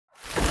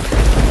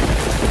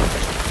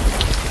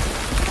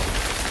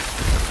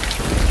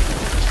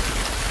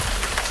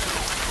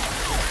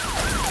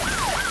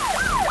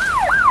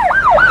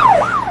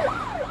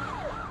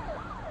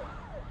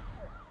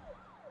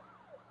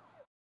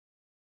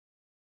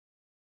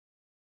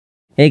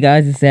Hey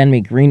guys, it's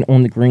Anime Green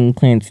on the Green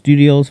Clan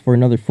Studios for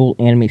another full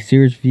anime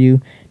series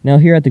review. Now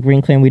here at the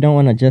Green Clan, we don't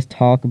want to just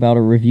talk about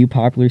or review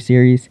popular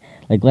series.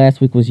 Like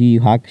last week was Yu Yu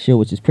Hakusho,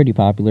 which is pretty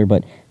popular,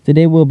 but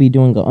today we'll be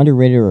doing an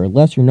underrated or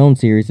lesser known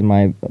series, in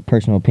my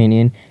personal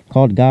opinion,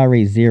 called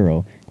Ga-Rei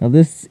Zero. Now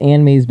this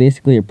anime is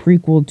basically a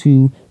prequel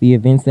to the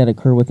events that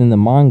occur within the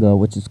manga,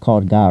 which is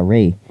called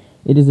Ga-Rei.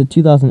 It is a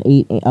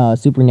 2008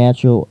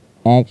 supernatural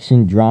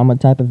action drama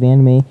type of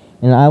anime,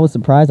 and I was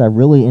surprised. I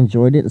really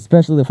enjoyed it,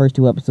 especially the first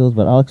two episodes,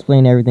 but I'll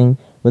explain everything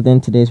within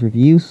today's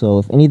review. So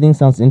if anything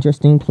sounds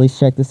interesting, please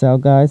check this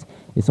out, guys.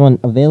 It's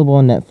available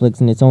on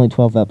Netflix, and it's only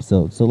 12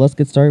 episodes. So let's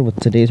get started with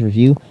today's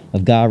review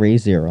of Ga-Rei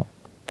Zero.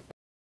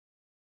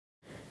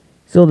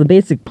 So the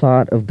basic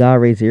plot of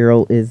Ga-Rei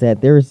Zero is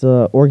that there's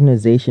an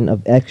organization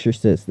of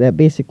exorcists that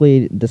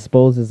basically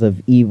disposes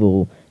of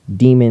evil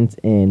demons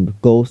and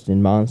ghosts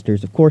and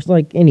monsters, of course,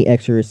 like any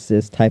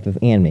exorcist type of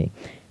anime.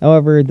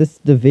 However, this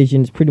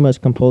division is pretty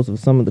much composed of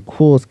some of the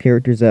coolest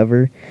characters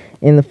ever,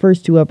 and the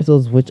first two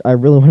episodes, which I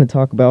really want to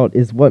talk about,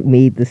 is what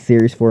made this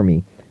series for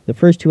me. The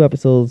first two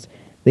episodes,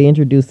 they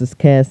introduce this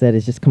cast that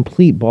is just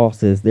complete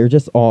bosses. They're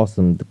just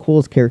awesome. The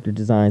coolest character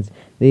designs.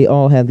 They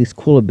all have these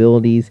cool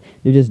abilities.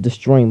 They're just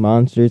destroying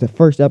monsters. The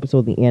first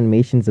episode, the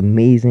animation's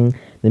amazing.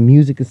 The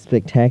music is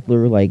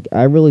spectacular. Like,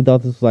 I really thought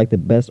this was like the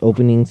best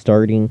opening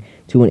starting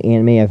to an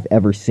anime I've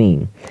ever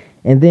seen.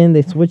 And then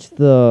they switched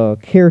the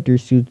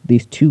characters to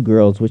these two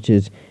girls, which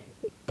is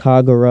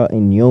Kagura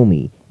and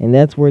Yomi. And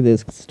that's where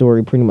this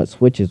story pretty much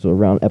switches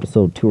around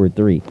episode 2 or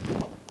 3.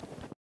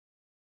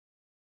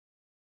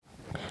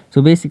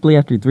 So basically,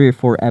 after 3 or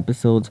 4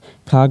 episodes,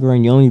 Kagura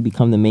and Yomi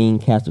become the main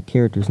cast of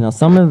characters. Now,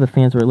 some of the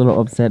fans were a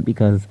little upset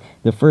because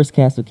the first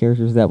cast of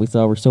characters that we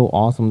saw were so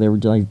awesome. They were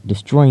like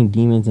destroying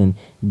demons and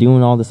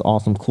doing all this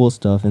awesome, cool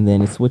stuff. And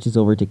then it switches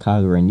over to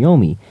Kagura and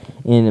Yomi.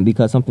 And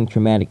because something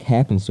traumatic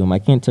happens to them, I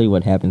can't tell you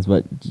what happens,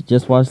 but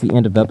just watch the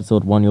end of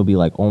episode 1. You'll be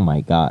like, oh my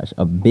gosh,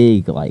 a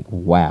big, like,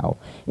 wow.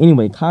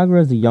 Anyway,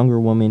 Kagura is a younger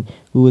woman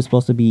who is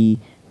supposed to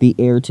be the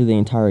heir to the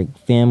entire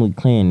family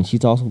clan, and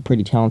she's also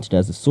pretty talented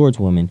as a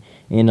swordswoman,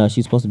 and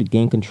she's supposed to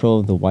gain control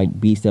of the white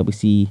beast that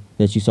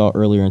you saw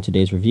earlier in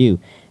today's review.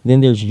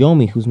 Then there's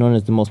Yomi, who's known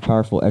as the most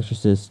powerful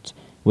exorcist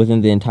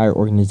within the entire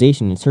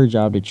organization. It's her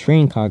job to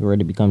train Kagura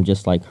to become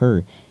just like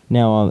her.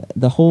 Now,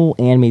 the whole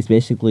anime is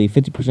basically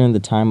 50% of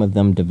the time of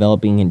them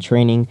developing and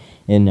training,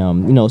 and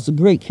it's a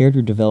great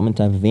character development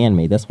type of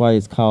anime. That's why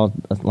it's called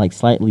like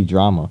slightly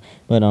drama.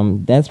 But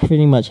that's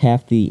pretty much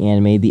half the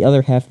anime. The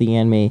other half of the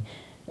anime,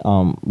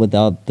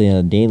 without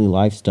the daily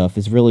life stuff,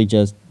 is really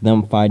just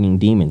them fighting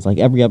demons. Like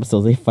every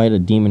episode they fight a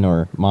demon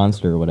or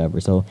monster or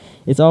whatever, so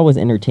it's always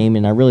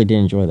entertainment. I really did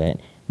enjoy that.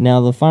 Now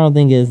the final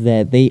thing is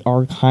that they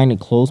are kind of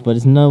close, but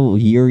it's no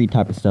Yuri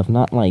type of stuff.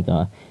 Not like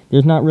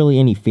there's not really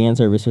any fan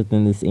service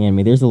within this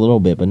anime. There's a little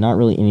bit, but not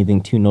really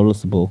anything too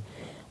noticeable.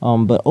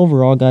 But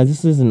overall, guys,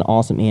 this is an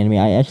awesome anime.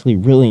 I actually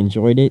really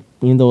enjoyed it,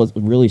 even though it's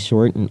really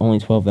short and only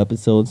 12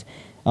 episodes.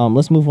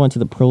 Let's move on to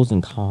the pros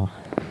and cons.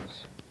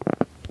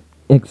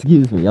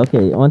 Excuse me.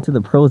 Okay, on to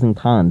the pros and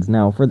cons.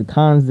 Now, for the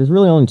cons, there's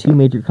really only 2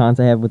 major cons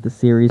I have with the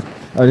series,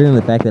 other than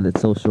the fact that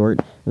it's so short.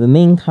 The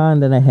main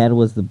con that I had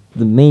was the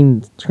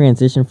main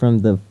transition from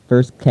the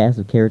first cast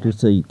of characters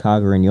to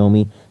Kagura and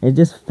Yomi. It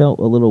just felt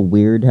a little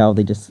weird how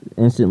they just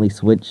instantly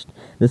switched.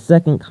 The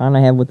second con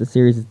I have with the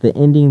series is the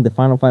ending, the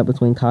final fight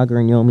between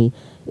Kagura and Yomi.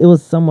 It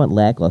was somewhat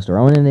lackluster.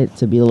 I wanted it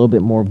to be a little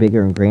bit more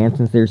bigger and grand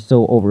since they're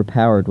so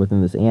overpowered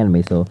within this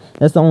anime. So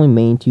that's the only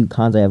main 2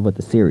 cons I have with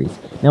the series.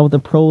 Now with the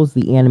pros,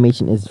 the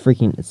animation is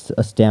freaking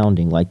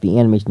astounding. Like the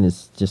animation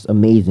is just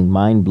amazing,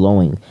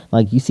 mind-blowing.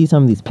 Like you see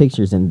some of these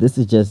pictures and this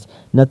is just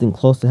nothing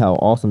close to how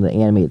awesome the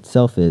anime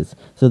itself is.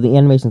 So the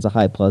animation's a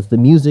high plus. The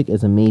music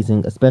is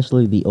amazing,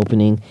 especially the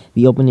opening.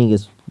 The opening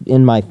is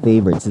in my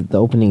favorites. The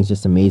opening is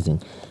just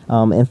amazing.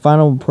 And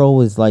final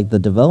pro is like the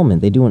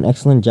development. They do an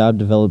excellent job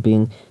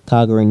developing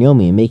Kagura and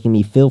Yomi and making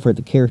me feel for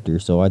the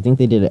characters. So I think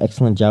they did an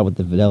excellent job with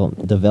the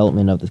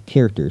development of the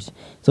characters.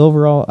 So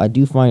overall, I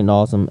do find it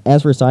awesome.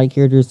 As for side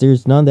characters,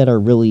 there's none that are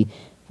really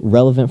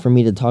relevant for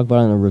me to talk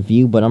about in a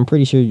review, but I'm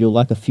pretty sure you'll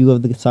like a few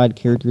of the side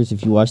characters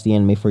if you watch the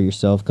anime for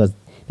yourself, because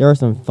there are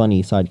some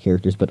funny side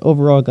characters. But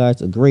overall,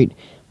 guys, a great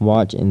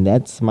watch, and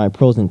that's my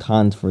pros and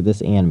cons for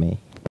this anime.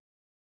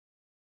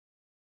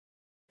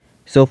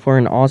 So for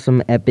an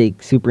awesome,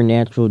 epic,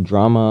 supernatural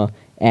drama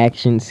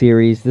action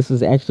series, this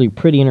was actually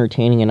pretty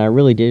entertaining, and I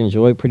really did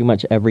enjoy pretty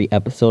much every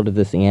episode of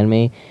this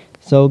anime.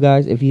 So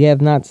guys, if you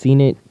have not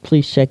seen it,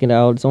 please check it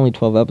out. It's only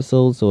 12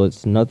 episodes, so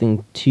it's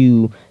nothing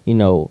too,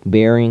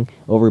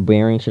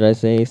 overbearing, should I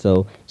say.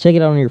 So check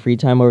it out on your free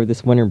time over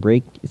this winter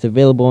break. It's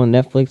available on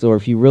Netflix, or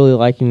if you really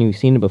like it and you've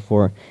seen it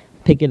before,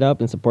 pick it up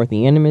and support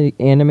the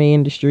anime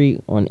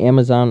industry on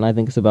Amazon. I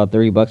think it's about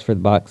 $30 for the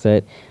box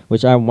set,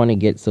 which I want to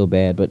get so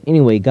bad. But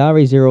anyway,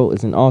 Ga-Rei Zero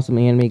is an awesome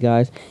anime,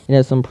 guys. It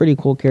has some pretty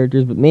cool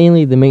characters, but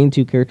mainly the main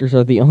two characters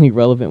are the only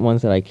relevant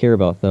ones that I care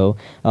about, though.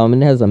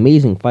 And it has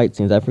amazing fight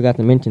scenes. I forgot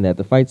to mention that.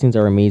 The fight scenes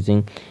are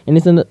amazing, and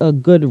it's a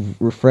good,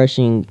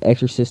 refreshing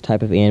exorcist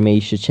type of anime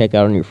you should check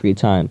out on your free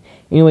time.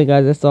 Anyway,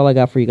 guys, that's all I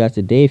got for you guys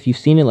today. If you've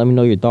seen it, let me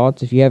know your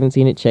thoughts. If you haven't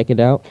seen it, check it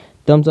out.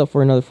 Thumbs up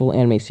for another full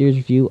anime series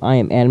review. I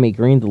am Anime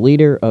Green, the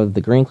leader of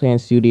the Green Clan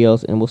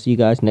Studios, and we'll see you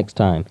guys next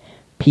time.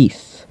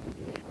 Peace.